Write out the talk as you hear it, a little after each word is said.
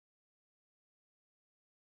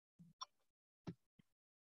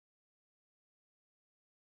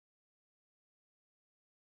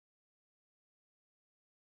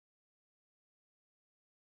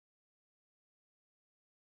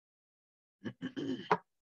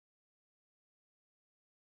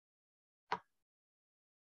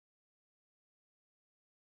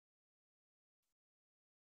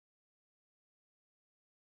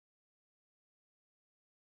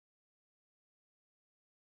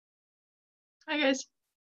Hi, guys.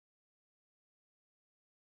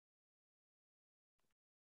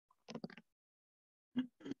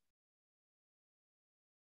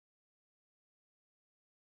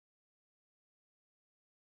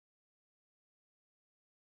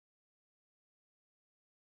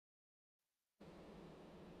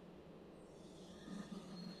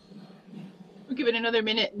 We'll give it another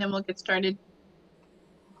minute and then we'll get started.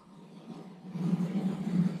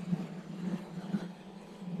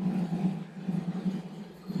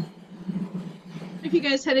 If you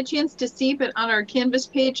guys had a chance to see, but on our Canvas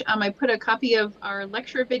page, I put a copy of our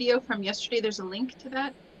lecture video from yesterday. There's a link to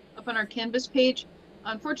that up on our Canvas page.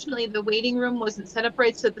 Unfortunately, the waiting room wasn't set up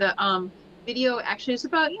right, so the video actually is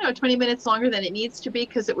about 20 minutes longer than it needs to be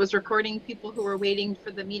because it was recording people who were waiting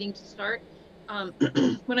for the meeting to start.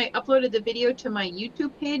 When I uploaded the video to my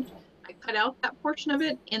YouTube page, I cut out that portion of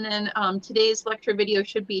it, and then today's lecture video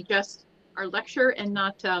should be just our lecture and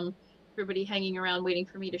not everybody hanging around waiting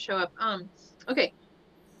for me to show up. Okay,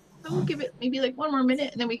 so we'll give it maybe like one more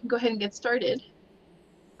minute and then we can go ahead and get started.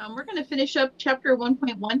 We're going to finish up chapter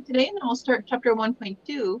 1.1 today, and then we'll start chapter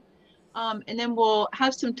 1.2. And then we'll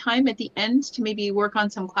have some time at the end to maybe work on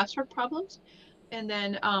some classwork problems. And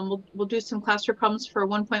then we'll do some classwork problems for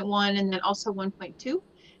 1.1 and then also 1.2.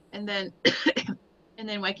 And then and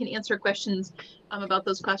then I can answer questions about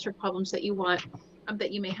those classwork problems that you want,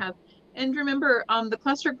 that you may have. And remember, the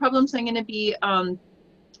classwork problems, I'm going to be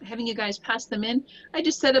having you guys pass them in. I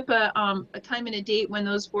just set up a time and a date when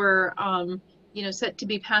those were set to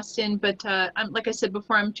be passed in, but like I said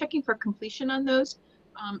before, I'm checking for completion on those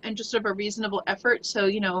and just sort of a reasonable effort.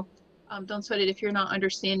 So don't sweat it if you're not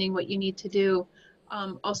understanding what you need to do.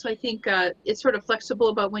 Also, I think it's sort of flexible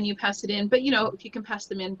about when you pass it in, but if you can pass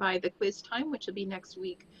them in by the quiz time, which will be next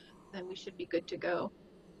week, then we should be good to go.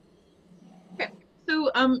 Okay. So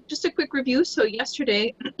just a quick review. So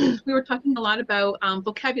yesterday we were talking a lot about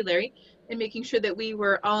vocabulary and making sure that we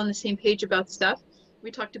were all on the same page about stuff.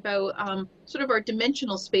 We talked about sort of our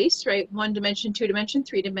dimensional space, right? 1 dimension, 2 dimension,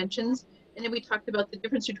 3 dimensions. And then we talked about the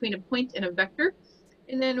difference between a point and a vector.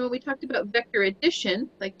 And then when we talked about vector addition,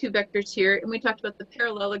 like 2 vectors here, and we talked about the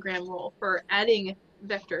parallelogram rule for adding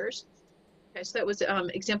vectors. Okay, so that was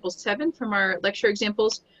example 7 from our lecture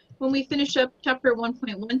examples. When we finish up chapter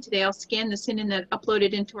 1.1 today, I'll scan this in and then upload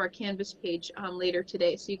it into our Canvas page later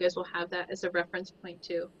today. So you guys will have that as a reference point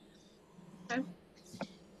too. Okay.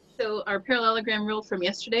 So our parallelogram rule from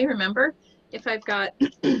yesterday, remember, if I've got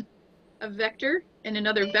a vector and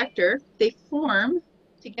another vector, they form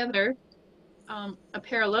together a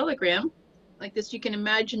parallelogram like this. You can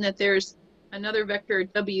imagine that there's another vector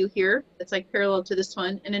W here that's like parallel to this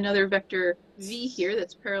one, and another vector V here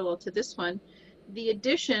that's parallel to this one. The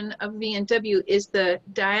addition of V and W is the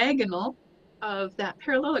diagonal of that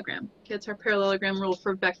parallelogram. Okay, it's our parallelogram rule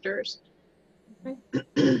for vectors.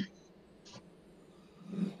 Okay.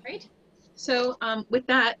 Right. So with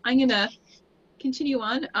that, I'm gonna continue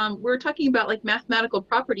on. We're talking about like mathematical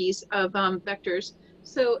properties of vectors.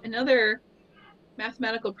 So another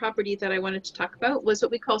mathematical property that I wanted to talk about was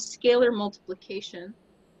what we call scalar multiplication.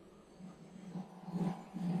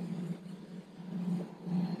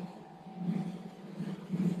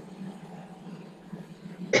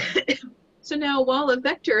 So now, while a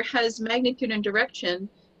vector has magnitude and direction,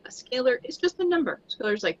 a scalar is just a number.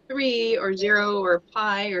 Scalar is like 3 or 0 or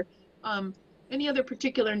pi or any other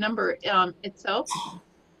particular number itself.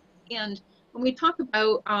 And when we talk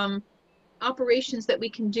about operations that we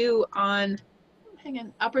can do on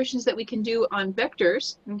operations that we can do on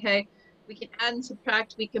vectors, okay, we can add and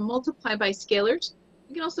subtract, we can multiply by scalars.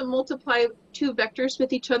 We can also multiply 2 vectors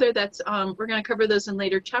with each other. That's we're going to cover those in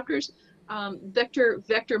later chapters.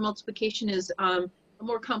 Vector multiplication is a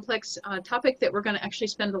more complex topic that we're going to actually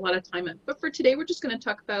spend a lot of time on. But for today, we're just going to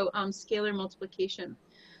talk about scalar multiplication.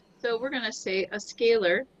 So we're going to say a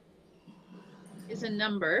scalar is a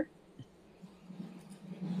number.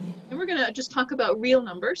 And we're going to just talk about real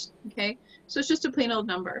numbers, okay? So it's just a plain old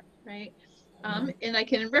number, right? And I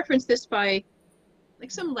can reference this by like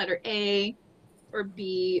some letter A or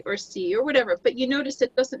B or C or whatever, but you notice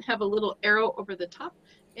it doesn't have a little arrow over the top.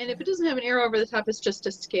 And if it doesn't have an arrow over the top, it's just a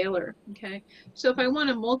scalar, okay? So if I want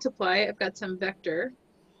to multiply, I've got some vector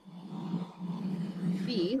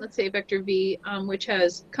V, let's say vector V, which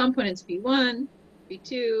has components V1,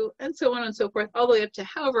 V2, and so on and so forth, all the way up to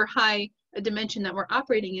however high a dimension that we're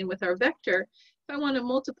operating in with our vector. If I want to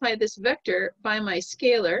multiply this vector by my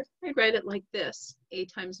scalar, I write it like this, a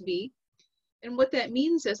times b. And what that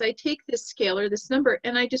means is I take this scalar, this number,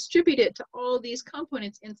 and I distribute it to all these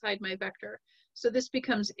components inside my vector. So this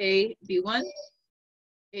becomes a v1,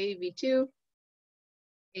 a v2,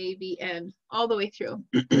 a vn, all the way through.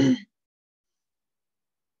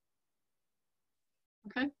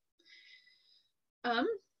 Okay.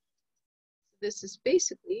 This is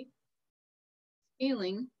basically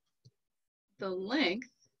scaling the length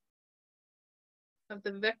of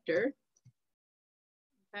the vector.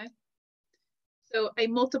 Okay. So I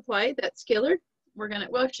multiply that scalar.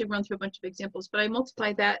 We'll actually run through a bunch of examples, but I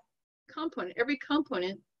multiply that component, every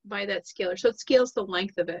component, by that scalar. So it scales the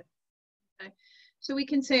length of it. Okay. So we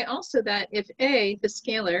can say also that if a, the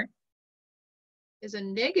scalar, is a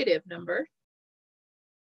negative number,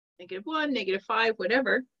 -1, -5,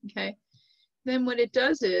 whatever, okay, then what it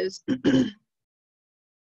does is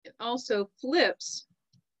it also flips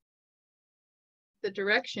the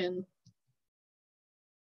direction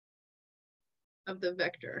of the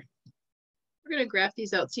vector. We're going to graph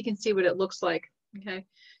these out so you can see what it looks like. Okay,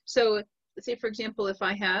 so let's say, for example, if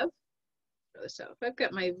I have, if I've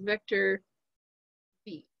got my vector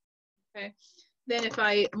b, okay, then if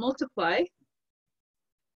I multiply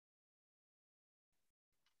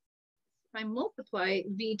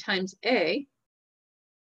v times a,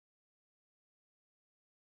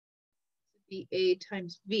 be a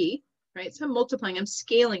times v, right? So I'm multiplying, I'm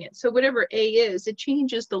scaling it. So whatever a is, it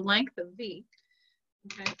changes the length of v.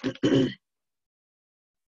 Okay.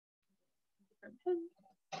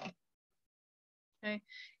 Okay.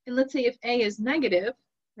 And let's say if a is negative,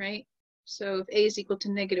 right? So if a is equal to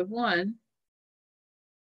 -1,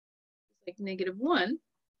 it's like -1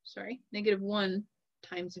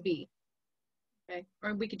 times v. Okay.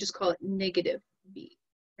 Or we could just call it negative v,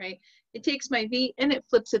 right? It takes my v and it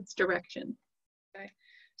flips its direction. Okay.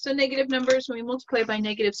 So negative numbers, when we multiply by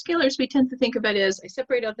negative scalars, we tend to think of it as I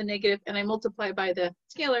separate out the negative and I multiply by the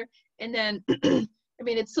scalar, and then I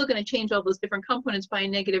mean, it's still going to change all those different components by a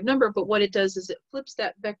negative number, but what it does is it flips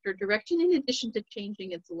that vector direction in addition to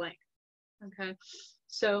changing its length. Okay,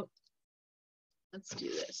 so let's do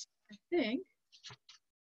this. I think.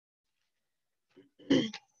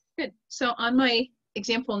 Good. So on my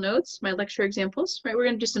example notes, my lecture examples, right, we're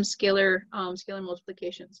going to do some scalar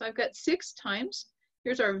multiplication. So I've got 6 times,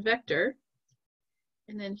 here's our vector,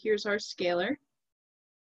 and then here's our scalar.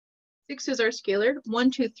 6 is our scalar, 1,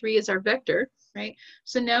 2, 3 is our vector, right?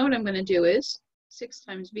 So now what I'm going to do is 6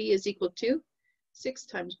 times v is equal to 6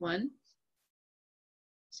 times 1,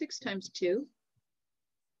 6 times 2,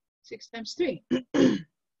 6 times 3,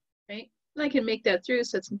 right? And I can make that through,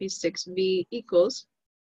 so it's going to be 6v equals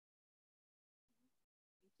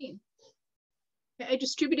 18. Okay, I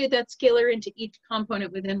distributed that scalar into each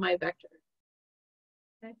component within my vector.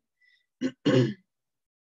 Okay.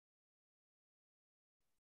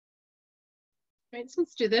 Right, so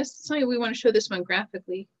let's do this. So we want to show this one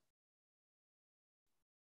graphically.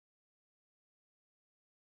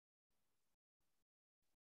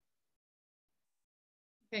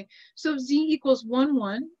 Okay, so z equals 1,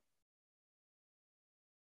 1.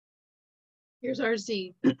 Here's our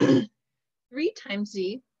z. 3 times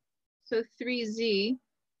z, so 3z is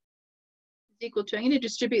equal to, I'm going to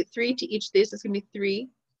distribute 3 to each of these. It's going to be 3,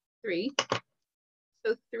 3.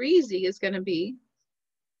 So 3z is going to be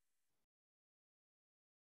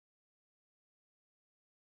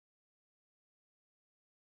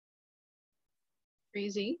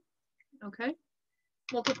 3z, okay?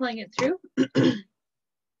 Multiplying it through.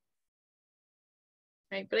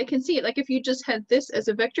 Right, but I can see it, like if you just had this as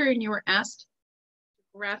a vector and you were asked to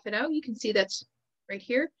graph it out, you can see that's right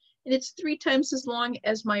here. And it's 3 times as long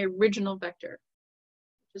as my original vector,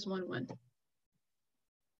 which is 1, 1.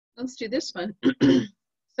 Let's do this one.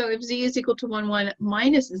 So if z is equal to 1, 1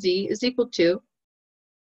 minus z is equal to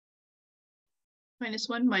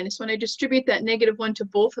 -1, -1. I distribute that -1 to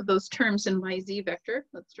both of those terms in my z vector.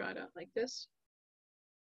 Let's draw it out like this.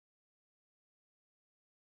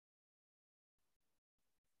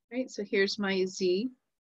 Right, so here's my z.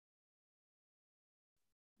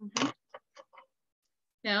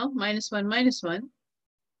 Now, -1, -1.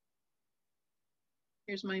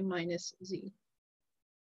 Here's my minus z.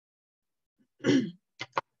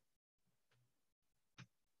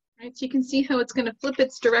 Right, so you can see how it's going to flip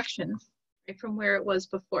its direction, right, from where it was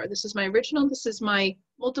before. This is my original, this is my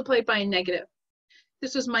multiplied by a negative.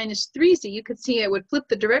 This was -3z, you could see it would flip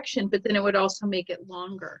the direction, but then it would also make it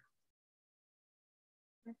longer.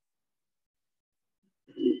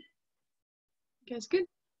 You guys good?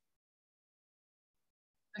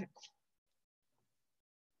 Okay.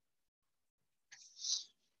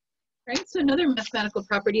 right? So another mathematical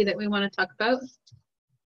property that we want to talk about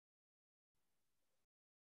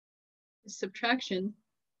is subtraction.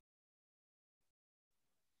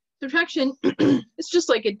 Subtraction is just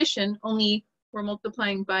like addition, only we're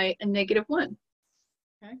multiplying by a -1.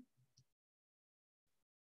 Okay.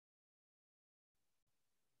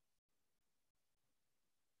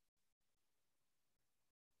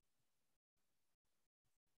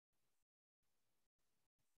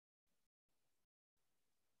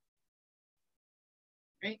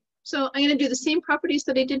 Right. So I'm going to do the same properties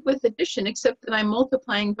that I did with addition, except that I'm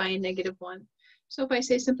multiplying by a -1. So if I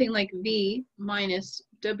say something like v minus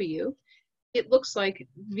w, it looks like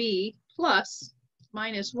v plus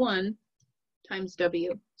 -1 times w.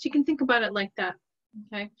 So you can think about it like that,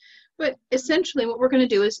 okay? But essentially what we're going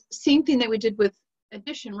to do is same thing that we did with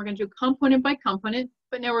addition. We're going to do component by component,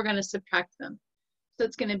 but now we're going to subtract them. So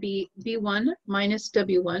it's going to be v1 minus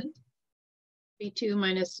w1, v2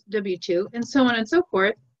 minus w2, and so on and so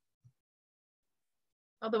forth,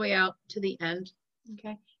 all the way out to the end,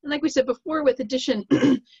 okay? And like we said before with addition,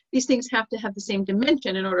 these things have to have the same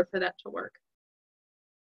dimension in order for that to work.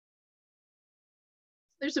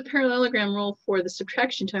 There's a parallelogram rule for the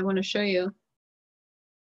subtraction I want to show you.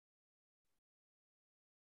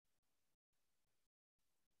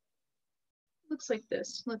 Looks like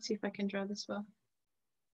this. Let's see if I can draw this well.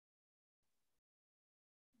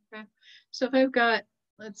 Okay, so if I've got,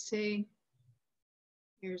 let's say,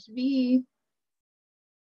 here's V.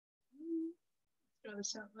 Draw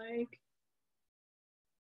this out like,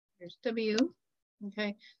 here's W.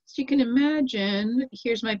 Okay, so you can imagine,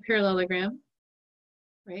 here's my parallelogram,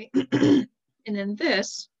 right? And then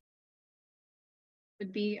this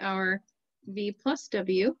would be our V plus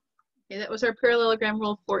W. Okay, that was our parallelogram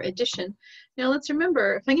rule for addition. Now let's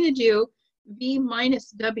remember, if I'm going to do V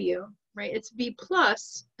minus W, right, it's V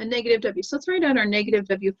plus a -W. So let's write out our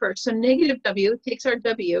 -W first. So -W takes our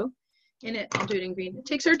W, and I'll do it in green. It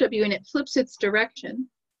takes our W and it flips its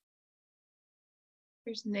direction.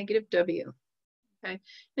 Here's -W. Okay,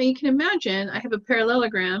 now you can imagine I have a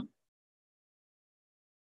parallelogram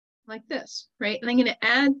like this, right? And I'm going to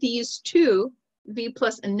add these two, V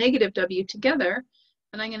plus a -W together,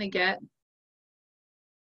 and I'm going to get,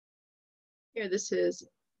 here this is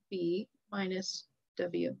V minus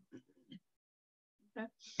W. Okay.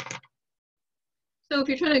 So if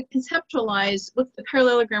you're trying to conceptualize what's the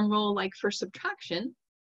parallelogram rule like for subtraction,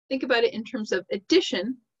 think about it in terms of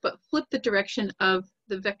addition, but flip the direction of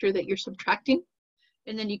the vector that you're subtracting,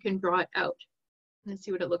 and then you can draw it out and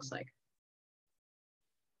see what it looks like.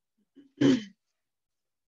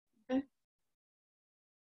 Okay.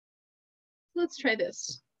 Let's try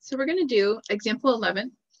this. So we're going to do example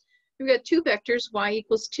 11. We've got two vectors, y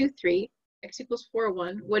equals 2, 3, x equals 4,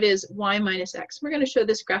 1. What is y minus x? We're going to show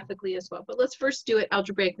this graphically as well, but let's first do it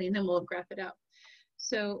algebraically and then we'll graph it out.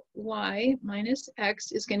 So y minus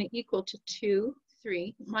x is going to equal to 2,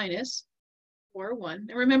 3 minus 4, 1.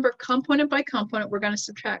 And remember, component by component, we're going to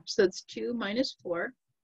subtract. So it's 2 minus 4,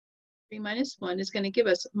 3 minus 1 is going to give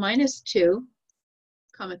us -2,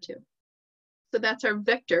 comma 2. So that's our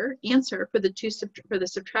vector answer for the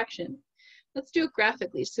subtraction. Let's do it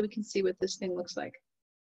graphically so we can see what this thing looks like.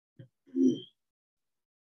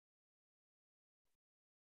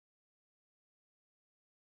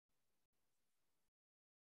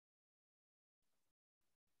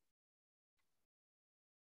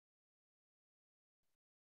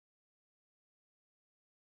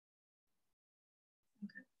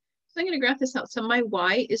 So I'm going to graph this out. So my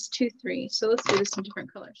y is 2, 3. So let's do this in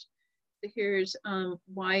different colors. So here's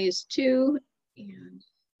y is 2, and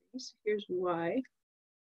so here's y,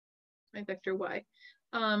 my vector y.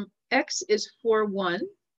 X is 4, 1.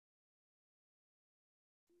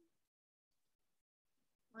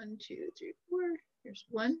 1, 2, 3, 4. Here's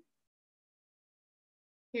 1.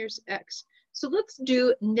 Here's x. So let's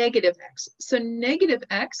do -x. So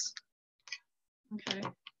 -x, okay.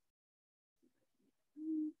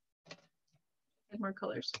 Add more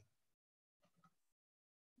colors.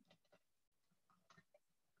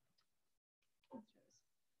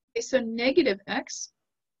 Okay, so -x,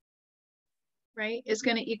 right, is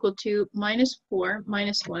going to equal to -4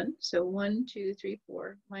 minus 1. So 1, 2, 3,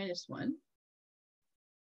 4, minus 1.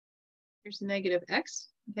 Here's -x.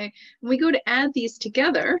 Okay, when we go to add these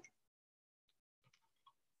together,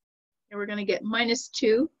 and we're going to get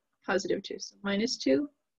 -2, +2. So -2,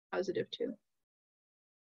 +2.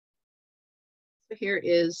 So here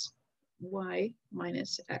is y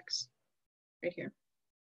minus x, right here.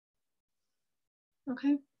 Okay.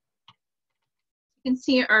 You can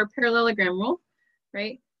see our parallelogram rule,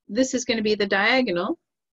 right? This is going to be the diagonal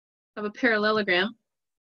of a parallelogram.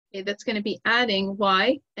 Okay, that's going to be adding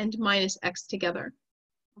y and minus x together.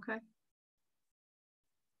 Okay.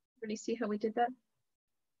 Everybody see how we did that?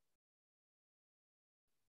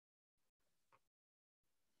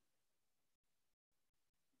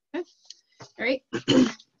 Okay. All right.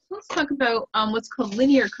 Let's talk about what's called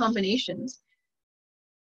linear combinations.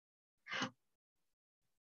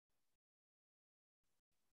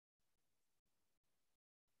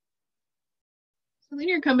 So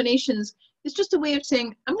linear combinations is just a way of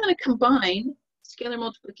saying, I'm going to combine scalar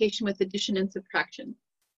multiplication with addition and subtraction.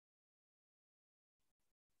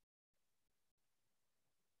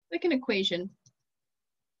 Like an equation.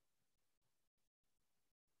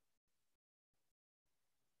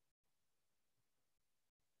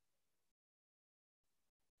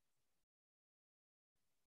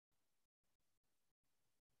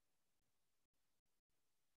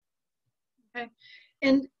 Okay.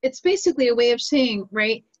 And it's basically a way of saying,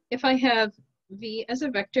 right, if I have v as a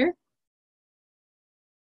vector,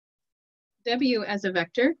 w as a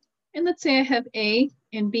vector, and let's say I have a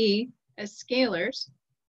and b as scalars,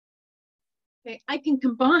 okay, I can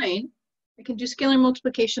combine, I can do scalar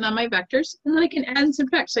multiplication on my vectors, and then I can add and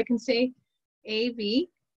subtract. So I can say av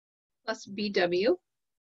plus bw,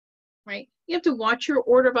 right? You have to watch your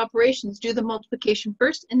order of operations, do the multiplication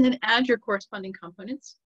first, and then add your corresponding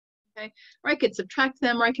components. Okay, or I could subtract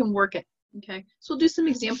them, or I can work it. Okay, so we'll do some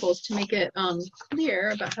examples to make it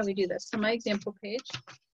clear about how we do this. So my example page.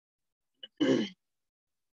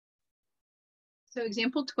 So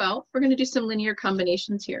example 12, we're going to do some linear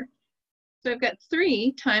combinations here. So I've got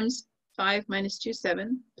 3 times 5 minus 2,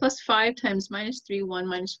 7, plus 5 times minus 3, 1,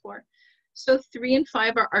 minus 4. So 3 and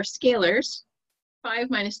 5 are our scalars. 5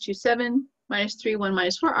 minus 2, 7, minus 3, 1,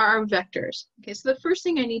 minus 4 are our vectors. Okay, so the first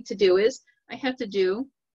thing I need to do is I have to do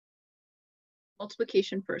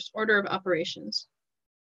multiplication first, order of operations.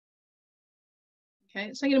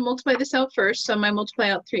 Okay, so I'm going to multiply this out first. So I'm going to multiply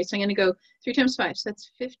out 3. So I'm going to go 3 times 5. So that's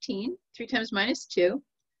 15. 3 times minus 2.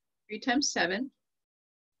 3 times 7.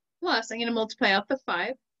 Plus, I'm going to multiply out the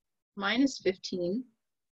 5. Minus 15.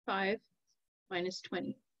 5 minus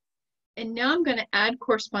 20. And now I'm going to add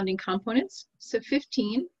corresponding components. So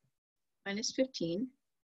 15 minus 15.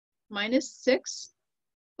 Minus 6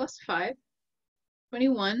 plus 5.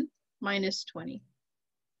 21 minus 20.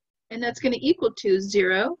 And that's going to equal to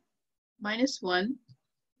 0, minus 1,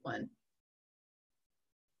 1.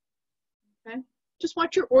 Okay. Just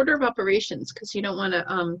watch your order of operations because you don't want to,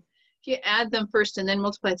 if you add them first and then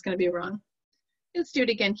multiply, it's going to be wrong. Let's do it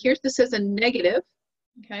again. Here, this is a negative.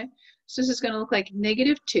 Okay. So this is going to look like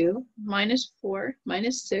negative 2, minus 4,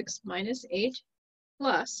 minus 6, minus 8,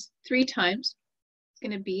 plus 3 times. It's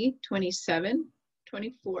going to be 27,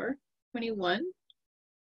 24, 21,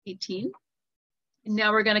 18. And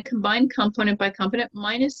now we're going to combine component by component.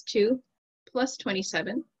 Minus 2 plus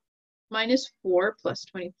 27, minus 4 plus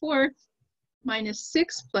 24, minus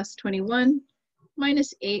 6 plus 21,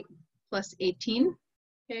 minus 8 plus 18.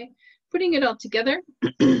 Okay, putting it all together,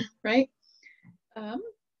 right?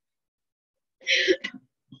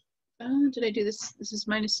 Did I do this? This is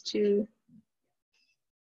minus 2,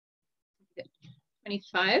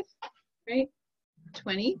 25, right?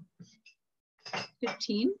 20,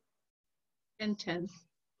 15, and 10.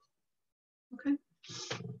 Okay.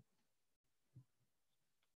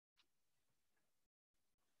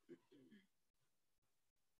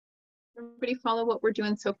 Everybody follow what we're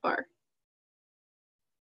doing so far?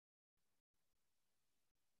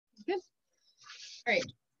 Good. All right.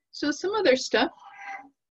 So some other stuff,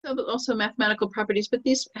 also mathematical properties, but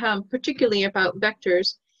these particularly about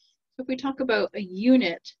vectors. So if we talk about a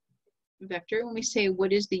unit vector, when we say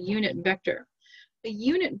what is the unit vector? A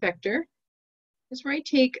unit vector is where I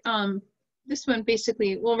take this one,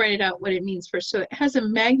 basically, we'll write it out what it means first. So it has a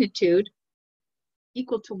magnitude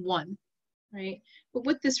equal to 1, right? But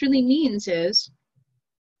what this really means is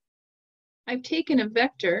I've taken a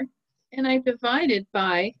vector and I've divided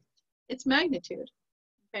by its magnitude,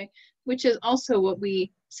 okay? Which is also what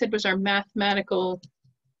we said was our mathematical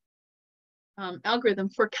algorithm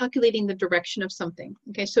for calculating the direction of something,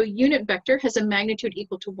 okay? So unit vector has a magnitude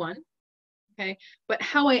equal to 1, okay? But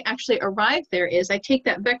how I actually arrive there is I take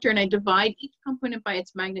that vector and I divide each component by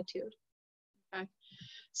its magnitude, okay?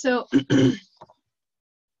 So in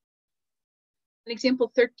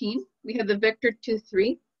example 13, we have the vector 2,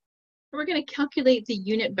 3. We're going to calculate the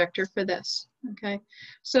unit vector for this, okay?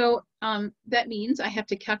 So that means I have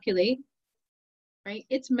to calculate, right,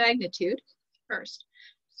 its magnitude first.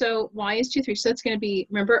 So y is 2, 3. So that's going to be,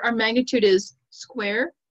 remember, our magnitude is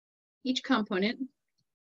square each component.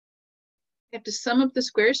 I have to sum up the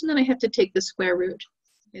squares, and then I have to take the square root.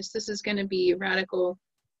 Okay, so this is going to be radical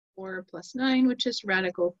 4 plus 9, which is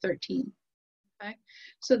radical 13. Okay,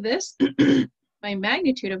 so this, my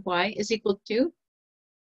magnitude of y is equal to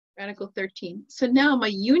radical 13. So now my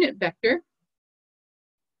unit vector,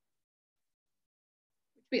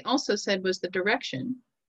 which we also said was the direction,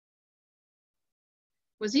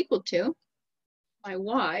 was equal to my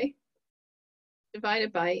y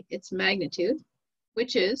divided by its magnitude,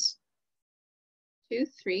 which is 2,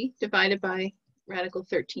 3 divided by radical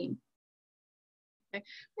 13. Okay,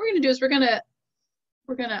 what we're going to do is we're going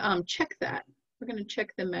to check that. We're going to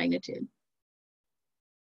check the magnitude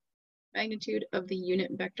of the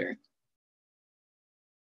unit vector.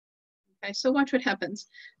 Okay, so watch what happens.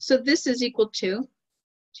 So this is equal to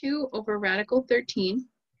 2 over radical 13,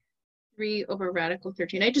 3 over radical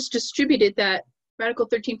 13. I just distributed that radical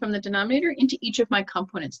 13 from the denominator into each of my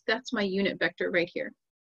components. That's my unit vector right here.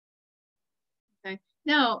 Okay.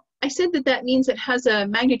 Now, I said that that means it has a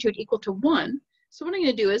magnitude equal to 1. So what I'm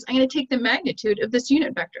going to do is I'm going to take the magnitude of this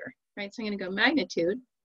unit vector, right? So I'm going to go magnitude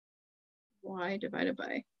y divided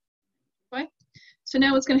by y. So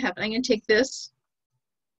now what's going to happen? I'm going to take this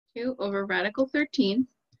 2 over radical 13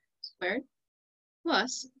 squared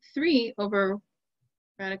plus 3 over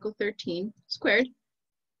radical 13 squared,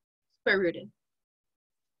 square rooted.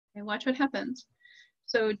 And watch what happens.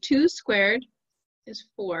 So 2 squared is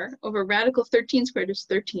 4 over radical 13 squared is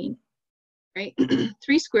 13, right?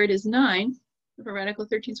 3 squared is 9 over radical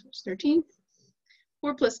 13 squared is 13.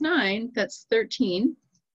 4 plus 9, that's 13,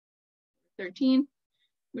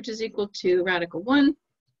 which is equal to radical 1,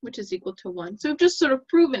 which is equal to 1. So we've just sort of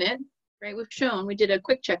proven it, right? We've shown, we did a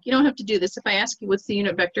quick check. You don't have to do this. If I ask you what's the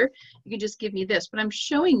unit vector, you can just give me this. But I'm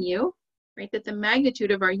showing you, right, that the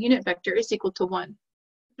magnitude of our unit vector is equal to 1.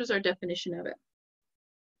 Which is our definition of it.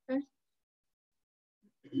 Okay.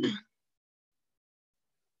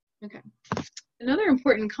 Okay. Another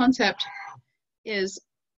important concept is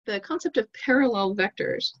the concept of parallel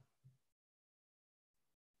vectors.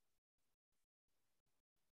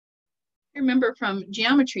 Remember from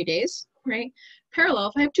geometry days, right? Parallel,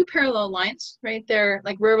 if I have two parallel lines, right, they're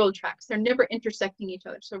like railroad tracks. They're never intersecting each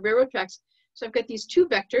other. So railroad tracks, so I've got these two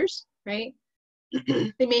vectors, right?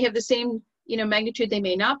 They may have the same, magnitude, they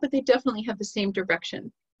may not, but they definitely have the same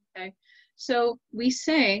direction, okay? So we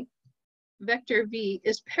say vector v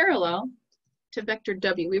is parallel to vector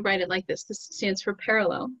w. We write it like this. This stands for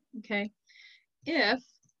parallel, okay? If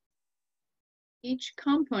each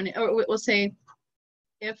component, or we'll say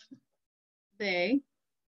if they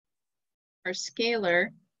are scalar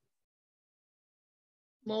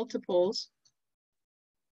multiples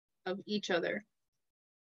of each other.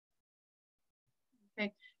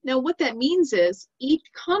 Okay. Now what that means is each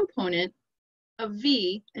component of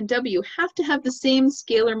v and w have to have the same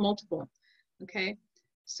scalar multiple. Okay.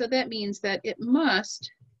 So that means that it must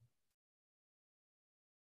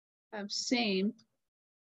have same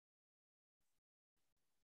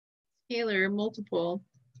scalar multiple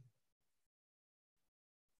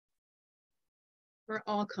for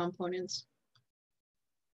all components.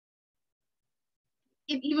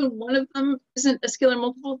 If even one of them isn't a scalar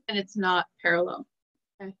multiple, then it's not parallel.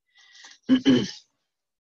 Okay.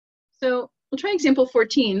 So we'll try example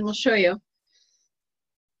 14. We'll show you.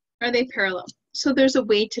 Are they parallel? So there's a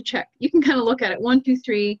way to check. You can kind of look at it. 1, 2,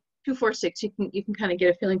 3, 2, 4, 6. You can kind of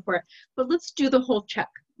get a feeling for it. But let's do the whole check.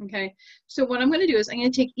 Okay. So what I'm going to do is I'm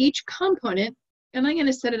going to take each component and I'm going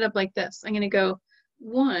to set it up like this. I'm going to go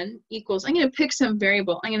 1 equals, I'm going to pick some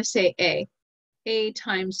variable. I'm going to say a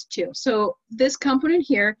times 2. So this component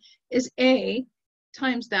here is a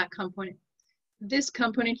times that component. This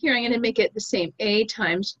component here, I'm going to make it the same, a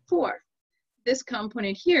times 4. This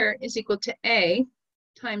component here is equal to a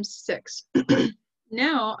times 6.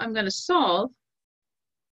 Now I'm going to solve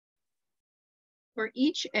for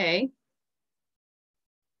each a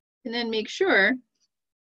and then make sure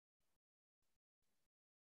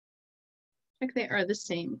they are the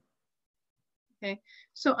same. Okay,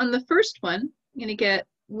 so on the first one, I'm going to get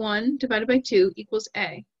 1 divided by 2 equals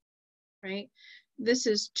a, right? This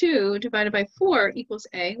is 2 divided by 4 equals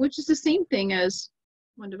a, which is the same thing as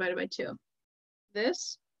 1 divided by 2.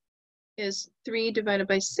 This is 3 divided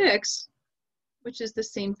by 6, which is the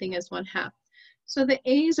same thing as 1/2. So the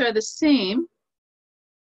a's are the same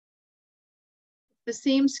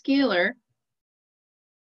scalar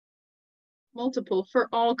multiple for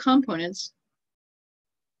all components.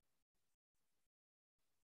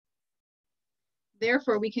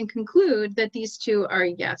 Therefore, we can conclude that these two are,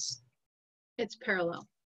 yes, it's parallel,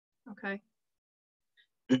 okay?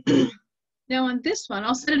 Now on this one,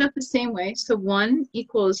 I'll set it up the same way. So 1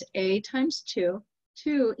 equals a times 2,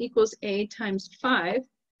 2 equals a times 5,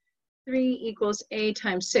 3 equals a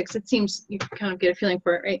times 6. It seems you can kind of get a feeling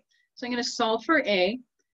for it, right? So I'm going to solve for a.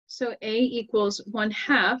 So a equals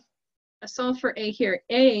 1/2. I solve for a here.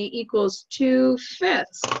 A equals 2/5.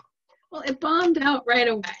 Well, it bombed out right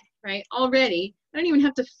away, right? Already. I don't even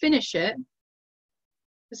have to finish it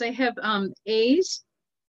because I have a's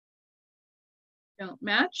don't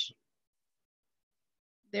match.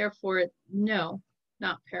 Therefore, no,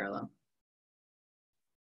 not parallel.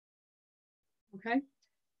 Okay?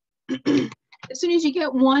 As soon as you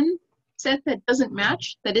get one set that doesn't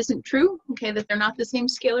match, that isn't true, okay, that they're not the same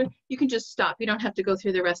scalar, you can just stop. You don't have to go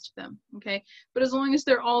through the rest of them, okay? But as long as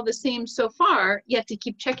they're all the same so far, you have to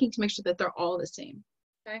keep checking to make sure that they're all the same,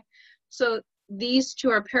 okay? So these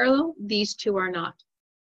two are parallel, these two are not,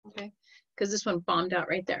 okay? Because this one bombed out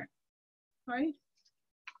right there, all right?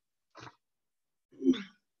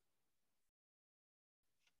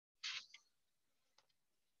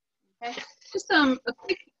 Okay, just a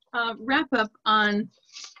quick wrap up on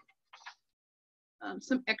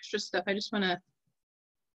some extra stuff. I just want to,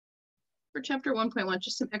 for chapter 1.1,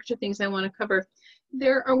 just some extra things I want to cover.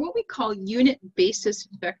 There are what we call unit basis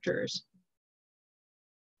vectors.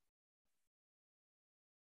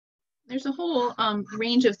 There's a whole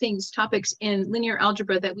range of things, topics in linear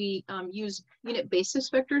algebra that we use unit basis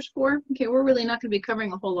vectors for. Okay, we're really not going to be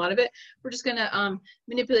covering a whole lot of it. We're just going to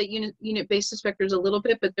manipulate unit basis vectors a little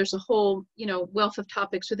bit, but there's a whole, wealth of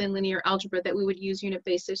topics within linear algebra that we would use unit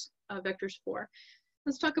basis vectors for.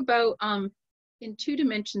 Let's talk about in 2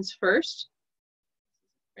 dimensions first.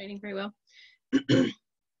 Writing very well.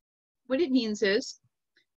 What it means is,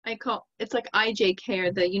 it's like IJK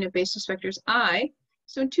are the unit basis vectors.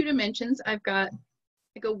 So in 2 dimensions, I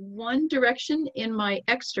go one direction in my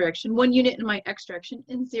x direction, 1 unit in my x direction,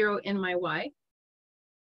 and 0 in my y.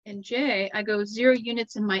 And J, I go 0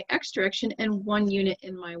 units in my x direction and 1 unit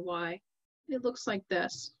in my y. It looks like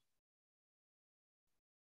this.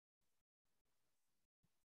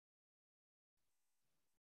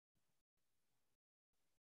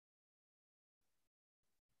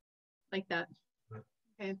 Like that.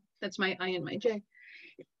 Okay, that's my I and my J.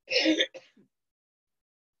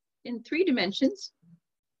 In 3 dimensions,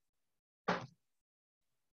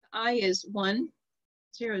 I is 1,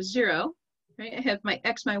 0, 0. Right? I have my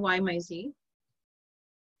x, my y, my z.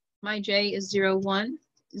 My j is 0, 1,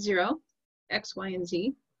 0, x, y, and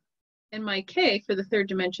z. And my k for the 3rd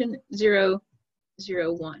dimension, 0,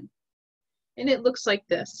 0, 1. And it looks like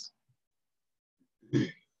this.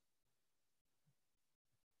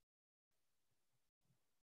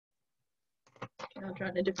 I'll draw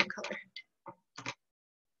in a different color.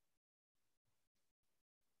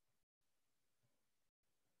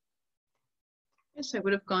 Yes, I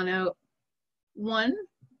would have gone out 1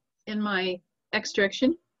 in my x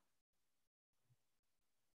direction,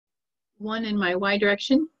 1 in my y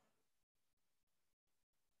direction,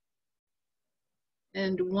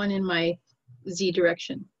 and 1 in my z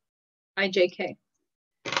direction, IJK.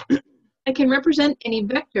 I can represent any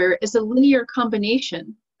vector as a linear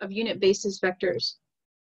combination of unit basis vectors.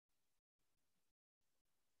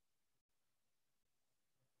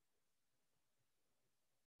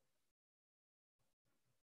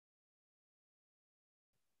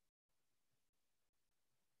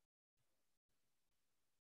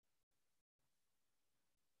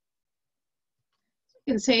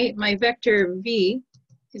 I can say my vector v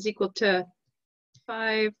is equal to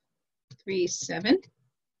 5, 3, 7,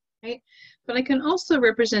 right? But I can also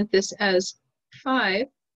represent this as 5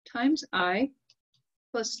 times I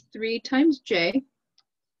plus 3 times j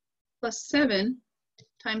plus 7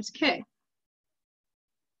 times k.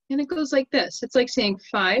 And it goes like this. It's like saying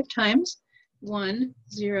 5 times 1,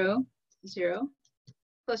 0, 0,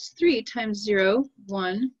 plus 3 times 0,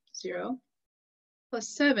 1, 0, plus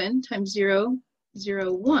 7 times 0,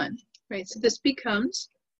 0, 1, right? So this becomes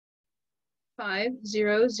 5,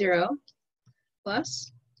 0, 0,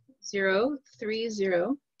 plus 0, 3,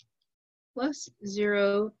 0, plus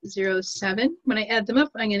 0, 0, 7. When I add them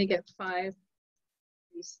up, I'm going to get 5,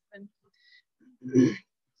 3, 7.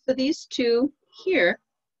 So these two here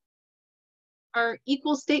are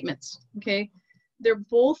equal statements, okay? They're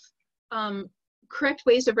both correct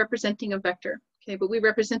ways of representing a vector, okay? But we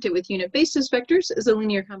represent it with unit basis vectors as a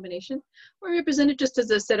linear combination, or we represent it just as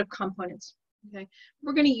a set of components, okay?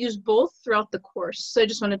 We're going to use both throughout the course, so I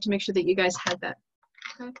just wanted to make sure that you guys had that,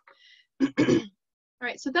 okay? All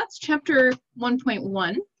right, so that's chapter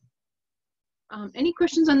 1.1. Any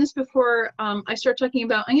questions on this before I start talking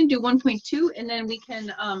about, I'm going to do 1.2, and then we can,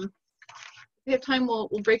 if we have time, we'll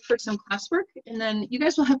break for some classwork, and then you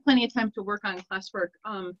guys will have plenty of time to work on classwork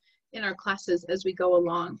in our classes as we go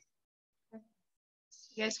along.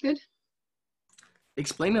 You guys good?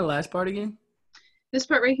 Explain the last part again. This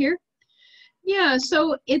part right here? Yeah,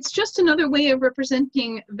 so it's just another way of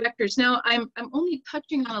representing vectors. Now, I'm only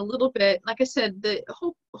touching on a little bit. Like I said, the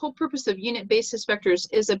whole purpose of unit basis vectors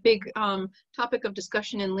is a big topic of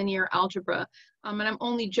discussion in linear algebra. And I'm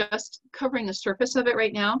only just covering the surface of it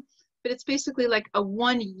right now. But it's basically like a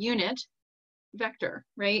 1 unit vector,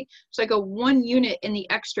 right? So I go 1 unit in the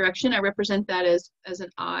x direction, I represent that as an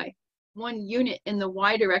I. 1 unit in the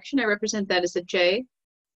y direction, I represent that as a j.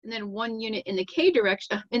 And then 1 unit in the k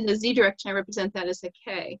direction, in the z direction, I represent that as a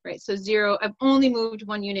k, right? So 0, I've only moved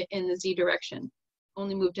 1 unit in the z direction,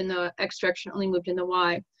 only moved in the x direction, only moved in the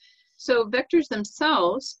y. So vectors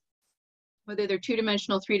themselves, whether they're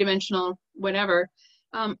 2-dimensional, 3-dimensional, whatever,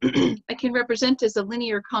 I can represent as a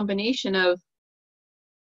linear combination of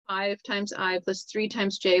 5 times I plus 3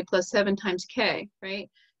 times j plus 7 times k, right?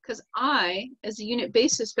 Because I, as a unit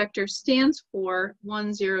basis vector, stands for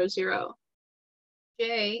 1, 0, 0.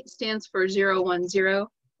 J stands for 0, 1, 0,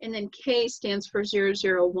 and then K stands for 0,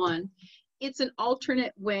 0, 1. It's an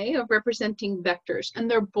alternate way of representing vectors, and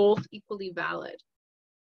they're both equally valid.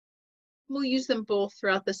 We'll use them both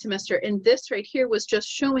throughout the semester, and this right here was just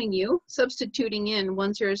showing you, substituting in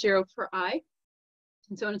 1, 0, 0 for I,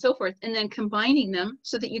 and so on and so forth, and then combining them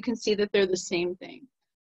so that you can see that they're the same thing.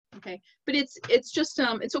 Okay, but it's just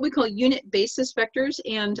it's what we call unit basis vectors,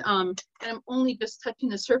 and I'm only just touching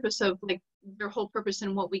the surface of like their whole purpose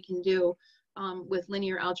and what we can do with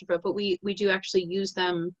linear algebra. But we do actually use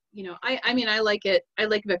them. You know, I mean I like it. I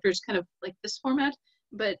like vectors kind of like this format,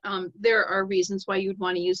 but there are reasons why you would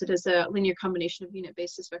want to use it as a linear combination of unit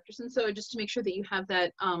basis vectors. And so just to make sure that you have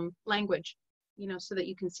that language, you know, so that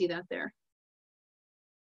you can see that there.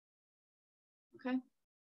 Okay.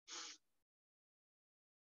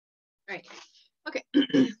 Right. Okay.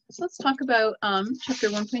 So let's talk about chapter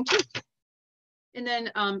 1.2, and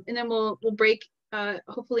then we'll break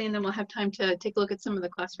hopefully, and then we'll have time to take a look at some of the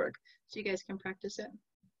classwork so you guys can practice it.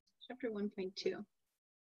 Chapter 1.2.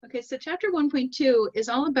 Okay, so chapter 1.2 is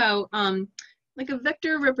all about like a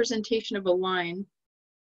vector representation of a line.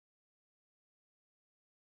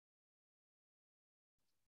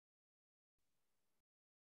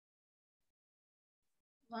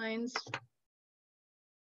 Lines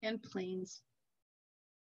and planes.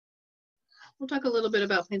 We'll talk a little bit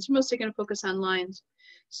about planes. We're mostly going to focus on lines.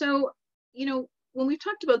 So, you know, when we've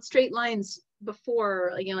talked about straight lines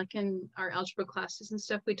before, again, like in our algebra classes and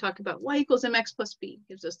stuff, we talk about y equals mx plus b,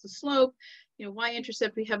 gives us the slope. You know,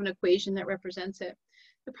 y-intercept, we have an equation that represents it.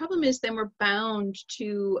 The problem is then we're bound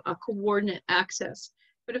to a coordinate axis.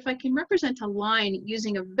 But if I can represent a line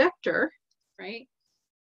using a vector, right?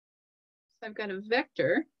 So I've got a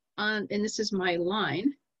vector on, and this is my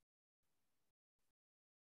line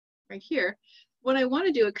right here. What I want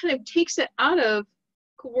to do, it kind of takes it out of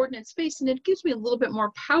coordinate space and it gives me a little bit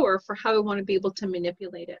more power for how I want to be able to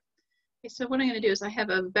manipulate it. Okay, so what I'm going to do is I have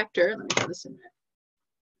a vector. Let me put this in there.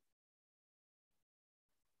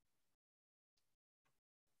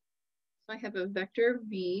 So I have a vector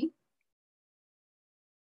v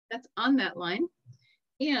that's on that line,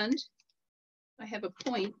 and I have a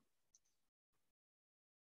point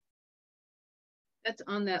that's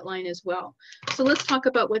on that line as well. So let's talk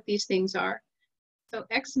about what these things are. So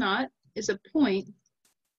x naught is a point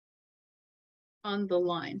on the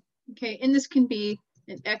line. Okay, and this can be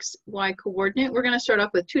an x, y coordinate. We're going to start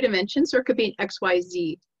off with 2 dimensions, or it could be an x, y,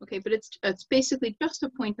 z. Okay, but it's basically just a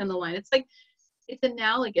point on the line. It's like, it's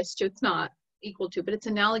analogous to, it's not equal to, but it's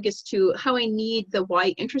analogous to how I need the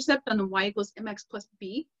y-intercept on the y equals mx plus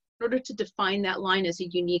b in order to define that line as a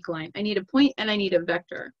unique line. I need a point and I need a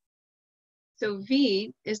vector. So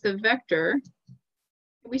v is the vector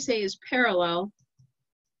we say is parallel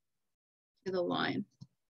to the line.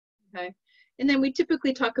 Okay, and then we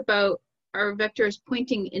typically talk about our vectors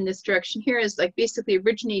pointing in this direction here as like basically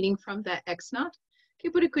originating from that x naught. Okay,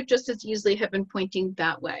 but it could just as easily have been pointing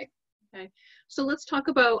that way. Okay, so let's talk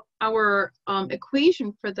about our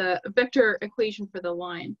equation for the vector equation for the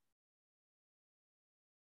line.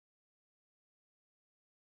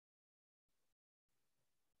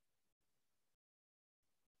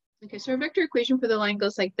 Okay, so our vector equation for the line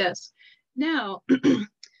goes like this. Now,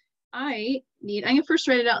 I'm gonna first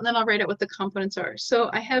write it out and then I'll write out what the components are.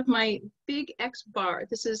 So I have my big X bar.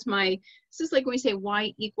 This is like when we say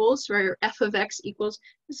Y equals, or f of X equals,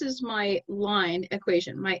 this is my line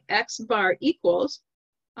equation. My X bar equals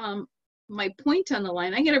my point on the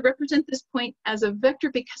line. I'm gonna represent this point as a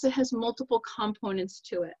vector because it has multiple components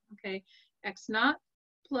to it, okay? X naught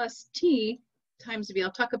plus T times V.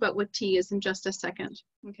 I'll talk about what T is in just a second.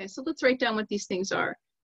 Okay, so let's write down what these things are.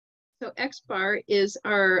 So X bar is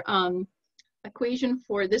our equation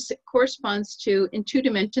for this corresponds to, in 2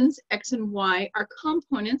 dimensions, x and y are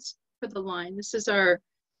components for the line. This is our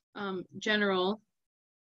general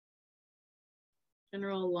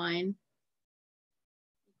line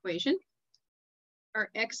equation. Our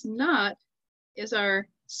x naught is our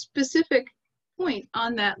specific point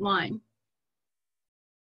on that line.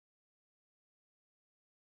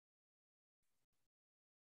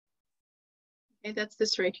 Okay, that's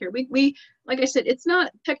this right here. We, like I said, it's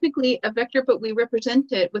not technically a vector, but we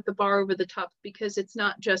represent it with the bar over the top because it's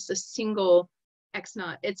not just a single x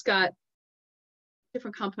naught. It's got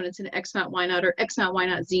different components in x naught, y naught, or x naught, y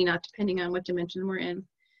naught, z naught, depending on what dimension we're in.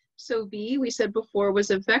 So v, we said before, was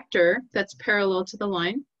a vector that's parallel to the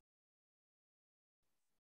line.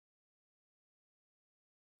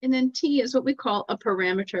 And then t is what we call a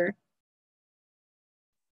parameter.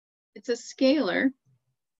 It's a scalar.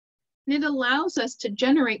 And it allows us to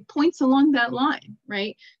generate points along that line,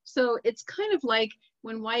 right? So it's kind of like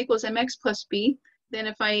when y equals mx plus b, then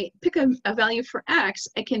if I pick a value for x,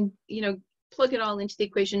 I can, plug it all into the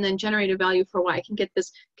equation, then generate a value for y. I can get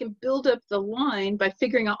this, can build up the line by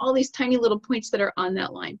figuring out all these tiny little points that are on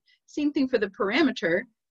that line. Same thing for the parameter,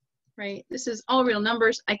 right? This is all real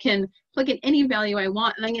numbers. I can plug in any value I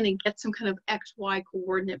want, and I'm going to get some kind of x, y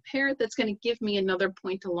coordinate pair that's going to give me another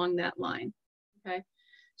point along that line, okay?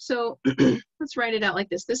 So let's write it out like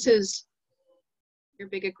this. This is your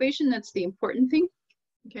big equation. That's the important thing.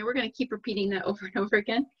 Okay, we're going to keep repeating that over and over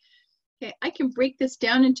again. Okay, I can break this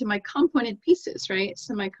down into my component pieces, right?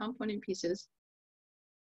 So my component pieces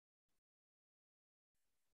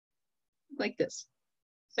like this.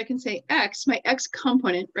 So I can say x, my x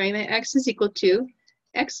component, right? My x is equal to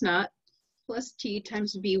x naught plus t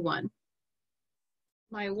times v1.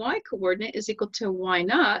 My y coordinate is equal to y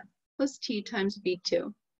naught plus t times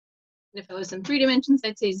v2. And if I was in 3 dimensions,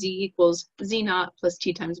 I'd say z equals z naught plus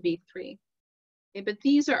t times v3. Okay, but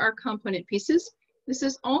these are our component pieces. This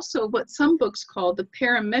is also what some books call the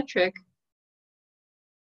parametric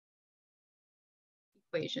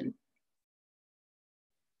equation,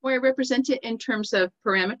 where I represent it in terms of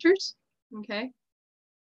parameters, okay?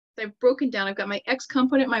 So I've broken down, I've got my x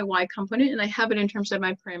component, my y component, and I have it in terms of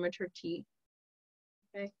my parameter t,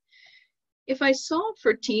 okay? If I solve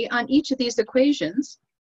for t on each of these equations,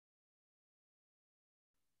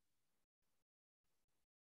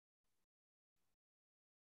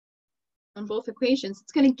 on both equations,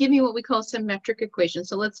 it's going to give me what we call a symmetric equation.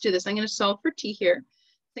 So let's do this. I'm going to solve for t here.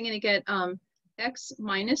 So I'm going to get x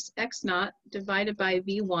minus x naught divided by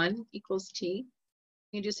v1 equals t.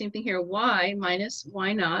 You can do the same thing here. Y minus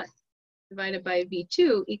y naught divided by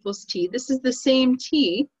v2 equals t. This is the same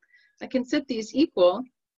t. I can set these equal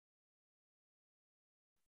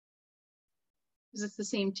because it's the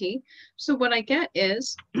same t. So what I get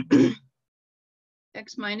is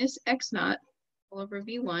x minus x naught all over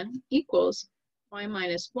v1 equals y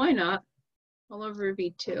minus y naught all over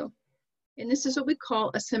v2. And this is what we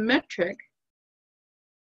call a symmetric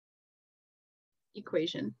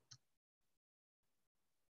equation.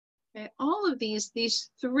 Okay, all of these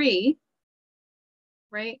 3,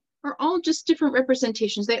 right, are all just different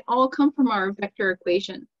representations. They all come from our vector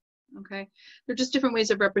equation, okay? They're just different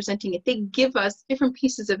ways of representing it. They give us different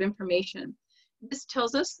pieces of information. This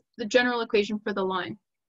tells us the general equation for the line,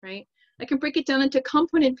 right? I can break it down into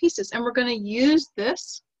component pieces, and we're going to use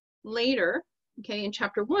this later, okay, in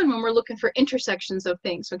chapter 1 when we're looking for intersections of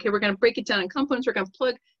things. Okay, we're going to break it down in components. We're going to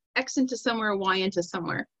plug x into somewhere, y into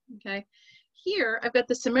somewhere, okay? Here, I've got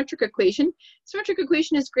the symmetric equation. Symmetric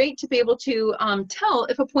equation is great to be able to tell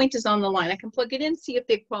if a point is on the line. I can plug it in, see if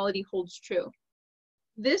the equality holds true.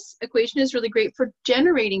 This equation is really great for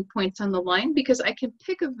generating points on the line because I can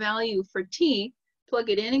pick a value for t,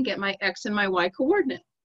 plug it in, and get my x and my y coordinate.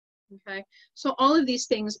 Okay, so all of these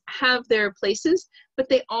things have their places, but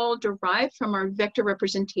they all derive from our vector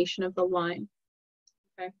representation of the line.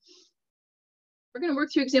 Okay, we're going to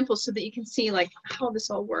work through examples so that you can see like how this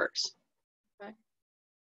all works. Okay.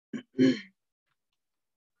 So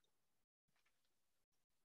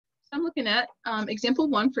I'm looking at example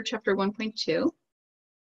 1 for chapter 1.2,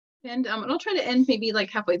 and I'll try to end maybe like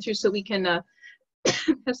halfway through so we can have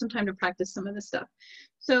some time to practice some of this stuff.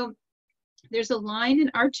 So there's a line in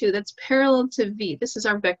R2 that's parallel to V. This is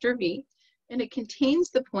our vector V, and it contains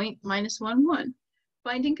the point -1, 1.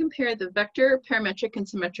 Find and compare the vector, parametric, and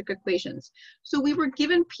symmetric equations. So we were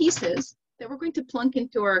given pieces that we're going to plunk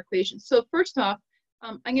into our equations. So first off,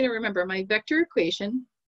 I'm going to remember my vector equation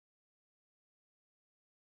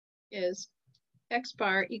is x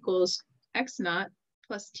bar equals x naught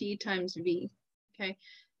plus t times V. Okay,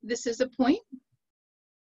 this is a point,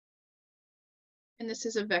 and this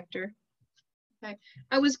is a vector. Okay,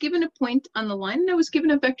 I was given a point on the line and I was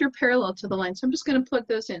given a vector parallel to the line. So I'm just going to plug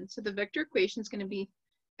those in. So the vector equation is going to be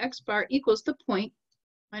x bar equals the point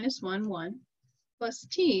minus 1, 1 plus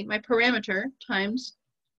t, my parameter, times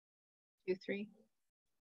 2, 3.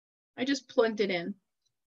 I just plugged it in.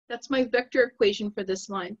 That's my vector equation for this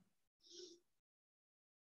line.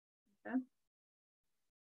 Okay.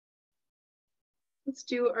 Let's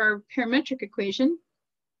do our parametric equation.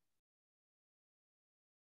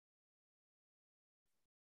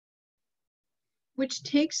 Which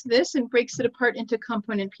takes this and breaks it apart into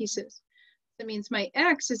component pieces. That means my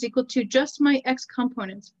x is equal to just my x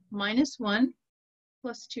components, minus 1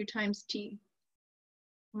 plus 2 times t.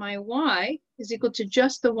 My y is equal to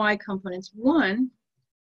just the y components, 1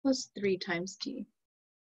 plus 3 times t.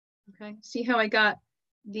 Okay, see how I got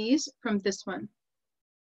these from this one?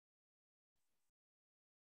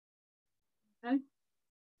 Okay.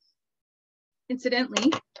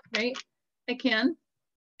 Incidentally, right, I can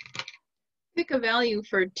pick a value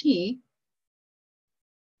for t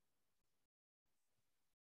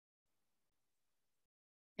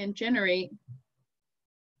and generate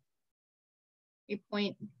a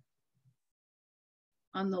point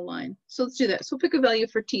on the line. So let's do that. So we'll pick a value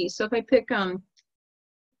for t. So if I pick pretty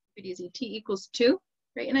easy, t equals 2,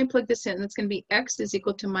 right? And I plug this in, that's going to be x is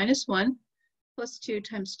equal to minus 1 plus 2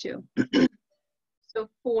 times 2. So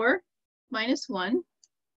 4 minus 1.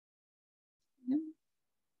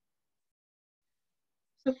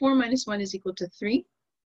 So 4 minus 1 is equal to 3.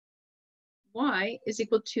 Y is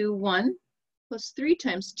equal to 1 plus 3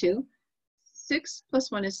 times 2. 6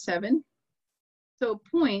 plus 1 is 7. So a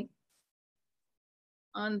point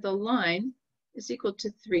on the line is equal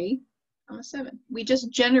to 3, 7. We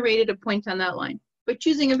just generated a point on that line. But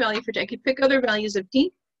choosing a value for t, I could pick other values of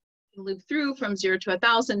t, and loop through from 0 to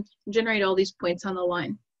 1,000, and generate all these points on the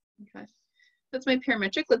line. Okay, that's my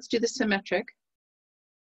parametric. Let's do the symmetric.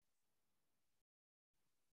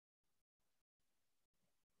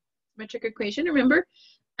 Symmetric equation. Remember,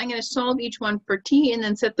 I'm going to solve each one for t and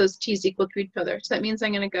then set those t's equal to each other. So that means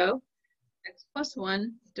I'm going to go x plus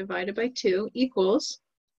 1 divided by 2 equals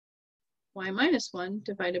y minus 1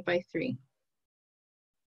 divided by 3.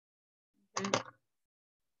 Okay.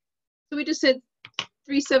 So we just said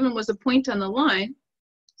 3, 7 was a point on the line.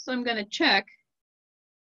 So I'm going to check,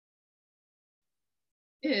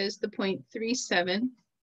 is the point 3, 7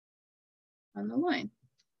 on the line?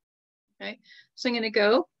 Okay, so I'm going to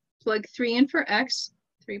go plug 3 in for x,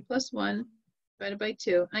 3 plus 1 divided by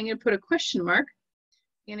 2. I'm going to put a question mark.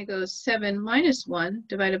 I'm going to go 7 minus 1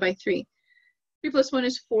 divided by 3. 3 plus 1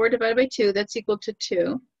 is 4 divided by 2. That's equal to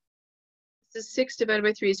 2. This is 6 divided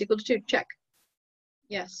by 3 is equal to 2. Check.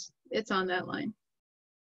 Yes, it's on that line.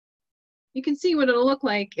 You can see what it'll look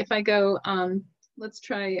like if I go, let's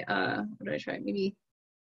try, what did I try? Maybe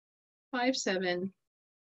 5, 7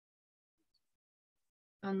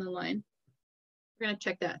 on the line. We're going to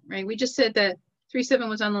check that, right? We just said that 3, 7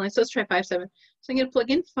 was on the line, so let's try 5, 7. So I'm going to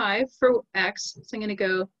plug in 5 for x. So I'm going to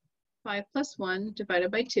go 5 plus 1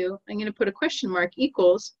 divided by 2. I'm going to put a question mark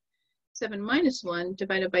equals 7 minus 1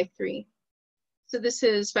 divided by 3. So this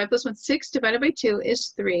is 5 plus 1, 6 divided by 2 is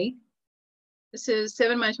 3. This is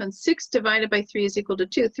 7 minus 1, 6 divided by 3 is equal to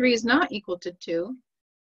 2. 3 is not equal to 2.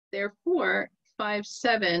 Therefore, 5,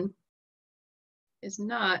 7 is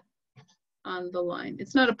not on the line.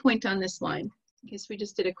 It's not a point on this line, in case we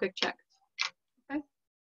just did a quick check.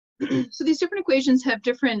 Okay. So these different equations have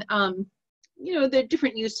different, you know, they're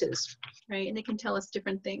different uses, right? And they can tell us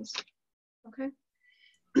different things. Okay.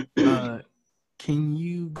 Can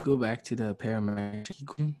you go back to the parametric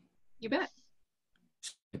equation? You bet.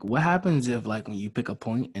 Like, what happens if, like, when you pick a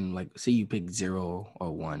point and, like, say you pick 0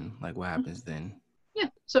 or 1, like, what happens then? Yeah.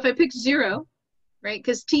 So if I pick 0, right,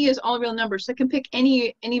 because t is all real numbers, so I can pick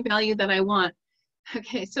any value that I want.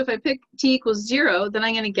 Okay. So if I pick t equals 0, then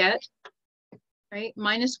I'm going to get, right,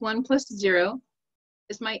 minus 1 plus 0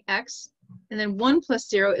 is my x, and then 1 plus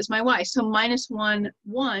 0 is my y. So minus 1,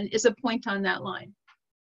 1 is a point on that line.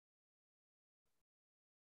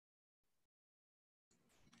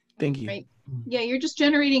 Thank you. Right. Yeah, you're just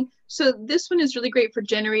generating. So this one is really great for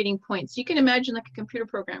generating points. You can imagine like a computer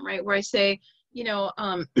program, right, where I say, you know,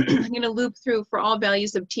 I'm going to loop through for all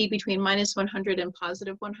values of t between minus 100 and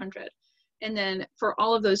positive 100. And then for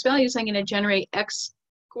all of those values, I'm going to generate x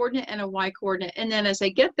coordinate and a y coordinate. And then as I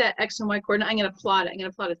get that x and y coordinate, I'm going to plot it. I'm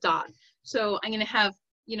going to plot a dot. So I'm going to have,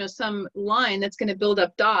 you know, some line that's going to build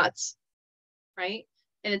up dots, right?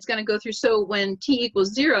 And it's going to go through. So when t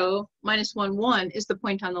equals 0, minus 1, 1 is the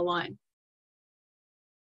point on the line.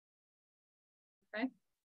 Okay.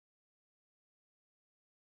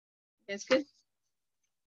 That's good.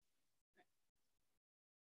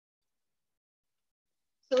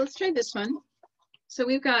 So let's try this one. So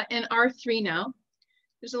we've got an R3 now.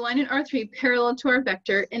 There's a line in R3 parallel to our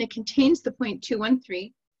vector, and it contains the point 2, 1,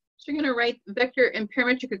 3. So we're going to write vector and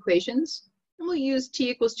parametric equations, and we'll use t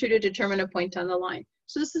equals 2 to determine a point on the line.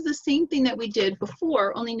 So this is the same thing that we did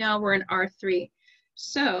before, only now we're in R3.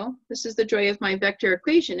 So this is the joy of my vector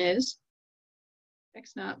equation is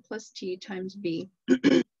x naught plus t times b.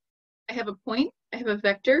 I have a point, I have a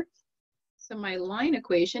vector, so my line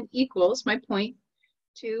equation equals my point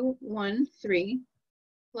 2, 1, 3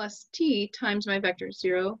 plus t times my vector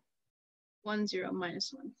 0, 1, 0,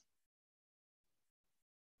 minus 1.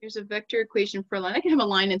 Here's a vector equation for a line. I can have a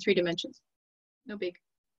line in 3 dimensions. No big,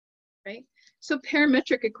 right? So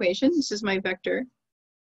parametric equation, this is my vector.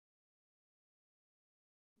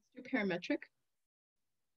 Let's do parametric.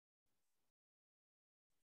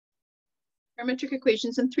 Parametric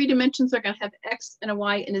equations in 3 dimensions are going to have x and a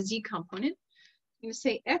y and a z component. I'm going to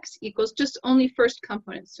say x equals just only first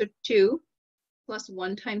component, so 2 plus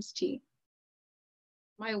 1 times t.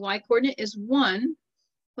 My y coordinate is 1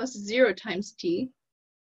 plus 0 times t,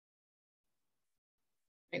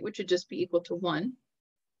 right, which would just be equal to 1.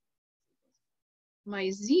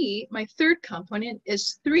 My z, my third component,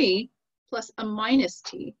 is 3 plus a minus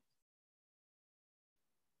t.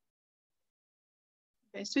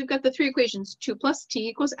 Okay, so we've got the 3 equations. 2 plus t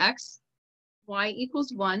equals x, y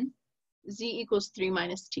equals 1, z equals 3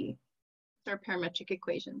 minus t. Those are parametric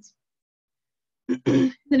equations.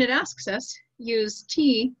 Then it asks us, use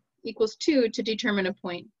t equals 2 to determine a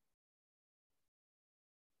point.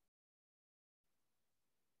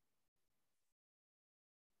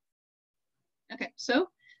 Okay, so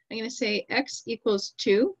I'm going to say x equals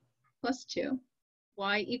 2 plus 2,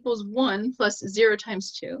 y equals 1 plus 0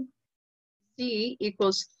 times 2, z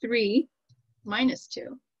equals 3 minus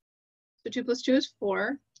 2. So 2 plus 2 is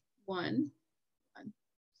 4, 1, 1.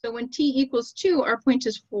 So when t equals 2, our point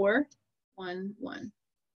is 4, 1, 1.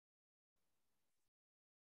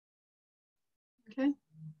 Okay?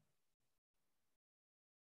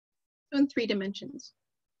 So in 3 dimensions.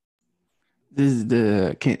 This is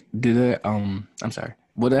I'm sorry.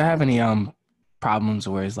 Would it have any problems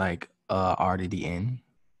where it's like R to the N?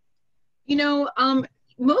 You know,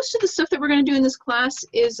 most of the stuff that we're going to do in this class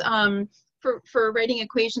is for writing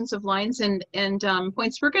equations of lines and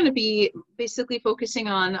points. We're going to be basically focusing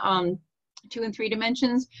on 2 and 3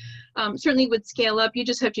 dimensions. Certainly with scale up, you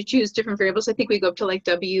just have to choose different variables. I think we go up to like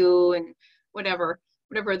W and whatever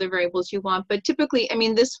other variables you want. But typically, I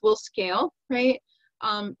mean, this will scale, right?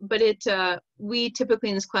 But we typically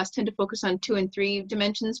in this class tend to focus on 2 and 3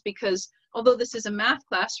 dimensions because although this is a math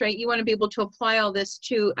class, right, you want to be able to apply all this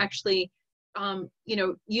to actually, you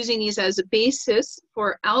know, using these as a basis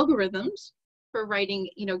for algorithms for writing,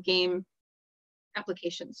 you know, game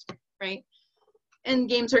applications, right? And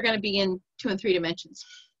games are going to be in 2 and 3 dimensions.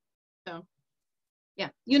 So yeah,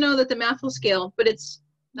 you know that the math will scale, but it's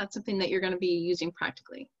not something that you're going to be using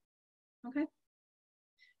practically. Okay.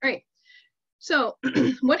 All right. So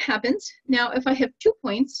what happens now if I have 2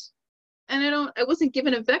 points and I wasn't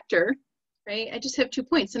given a vector, right? I just have 2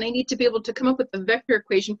 points and I need to be able to come up with the vector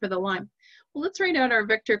equation for the line. Well, let's write out our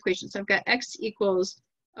vector equation. So I've got x equals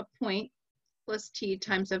a point plus t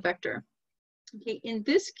times a vector. Okay, in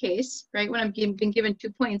this case, right, when I've been given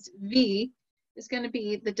 2 points, v is going to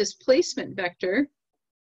be the displacement vector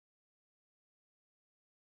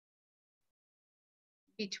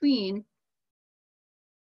between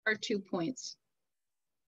our 2 points.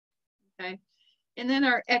 Okay, and then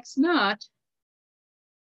our x naught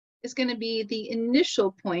is going to be the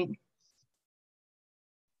initial point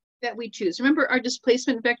that we choose. Remember, our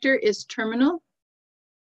displacement vector is terminal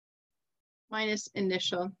minus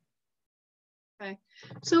initial. Okay,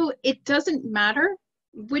 so it doesn't matter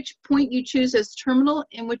which point you choose as terminal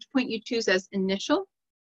and which point you choose as initial.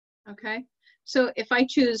 Okay, so if I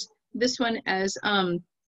choose this one as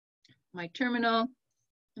my terminal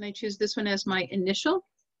and I choose this one as my initial,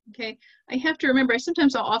 okay, I have to remember,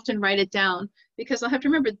 I'll often write it down because I'll have to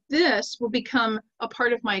remember this will become a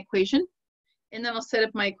part of my equation and then I'll set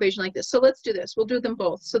up my equation like this. So let's do this, we'll do them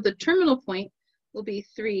both. So the terminal point will be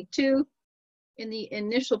 3, 2, and the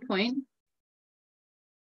initial point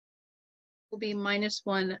will be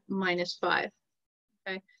 -1, -5.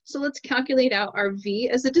 Okay, so let's calculate out our v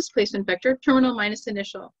as a displacement vector, terminal minus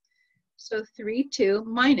initial. So 3, 2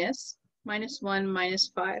 minus -1,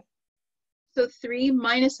 -5. So 3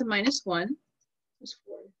 minus a -1 is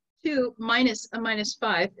 4. 2 minus a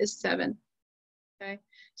 -5 is 7. Okay,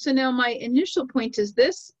 so now my initial point is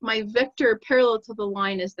this. My vector parallel to the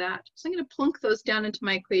line is that. So I'm going to plunk those down into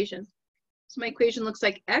my equation. So my equation looks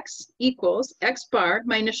like x equals x bar,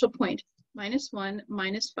 my initial point, -1,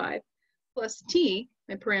 -5, plus t,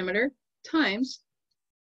 my parameter, times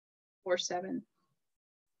 4, 7.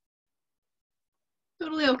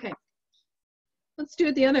 Totally okay. Let's do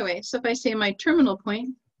it the other way. So if I say my terminal point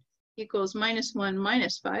equals -1,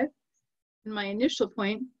 -5, and my initial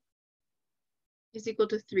point is equal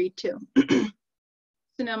to 3, 2.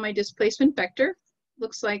 So now my displacement vector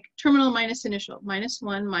looks like terminal minus initial,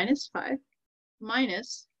 -1, -5,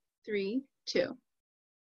 -3, 2.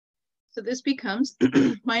 So this becomes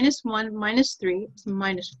 -1, -3 is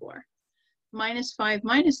 -4. -5,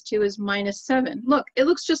 -2 is -7. Look, it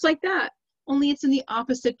looks just like that, only it's in the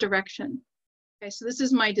opposite direction. Okay, so this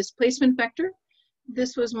is my displacement vector.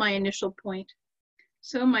 This was my initial point.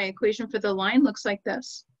 So my equation for the line looks like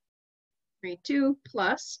this. 3, 2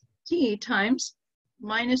 plus t times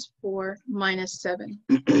 -4, -7.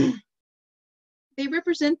 They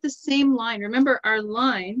represent the same line. Remember, our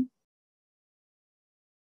line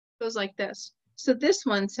goes like this. So this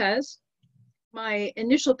one says my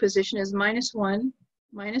initial position is -1,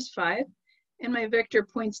 -5, and my vector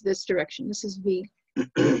points this direction. This is v.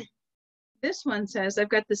 This one says I've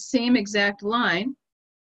got the same exact line,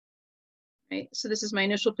 right? So this is my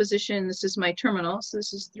initial position, this is my terminal, so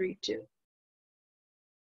this is 3, 2.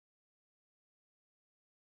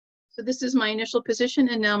 So this is my initial position,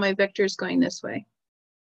 and now my vector is going this way,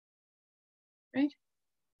 right?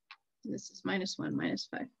 And this is -1,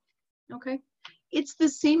 -5. Okay, it's the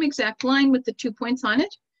same exact line with the 2 points on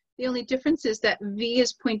it. The only difference is that v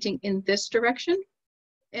is pointing in this direction,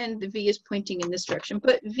 and the v is pointing in this direction.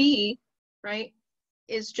 But v, right,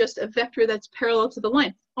 is just a vector that's parallel to the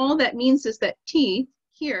line. All that means is that t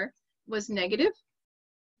here was negative.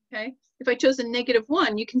 Okay, if I chose a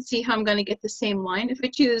 -1, you can see how I'm going to get the same line. If I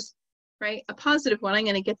choose, right, a +1, I'm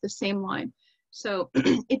going to get the same line. So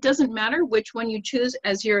it doesn't matter which one you choose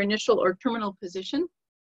as your initial or terminal position.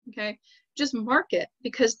 Okay, just mark it,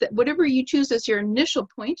 because whatever you choose as your initial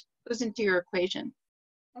point goes into your equation.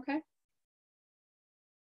 Okay, what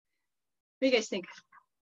do you guys think?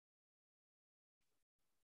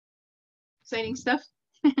 Exciting stuff.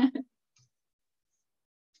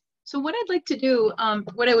 So what I'd like to do,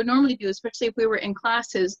 what I would normally do, especially if we were in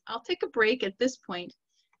class, is I'll take a break at this point,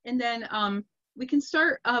 and then we can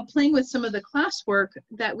start playing with some of the classwork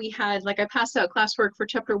that we had. Like I passed out classwork for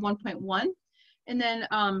chapter 1.1, and then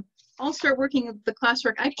I'll start working with the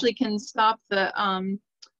classwork. I actually can stop the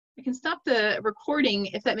recording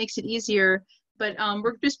if that makes it easier. But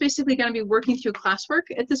we're just basically going to be working through classwork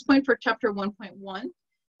at this point for chapter 1.1.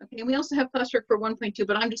 Okay, and we also have classwork for 1.2,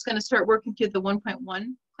 but I'm just going to start working through the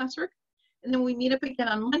 1.1 classwork. And then when we meet up again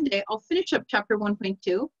on Monday, I'll finish up chapter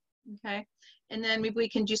 1.2, okay? And then maybe we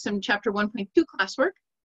can do some chapter 1.2 classwork,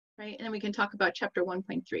 right? And then we can talk about chapter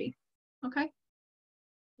 1.3, okay?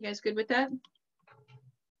 You guys good with that?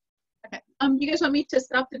 Okay, you guys want me to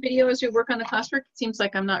stop the video as we work on the classwork? It seems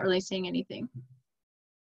like I'm not really seeing anything.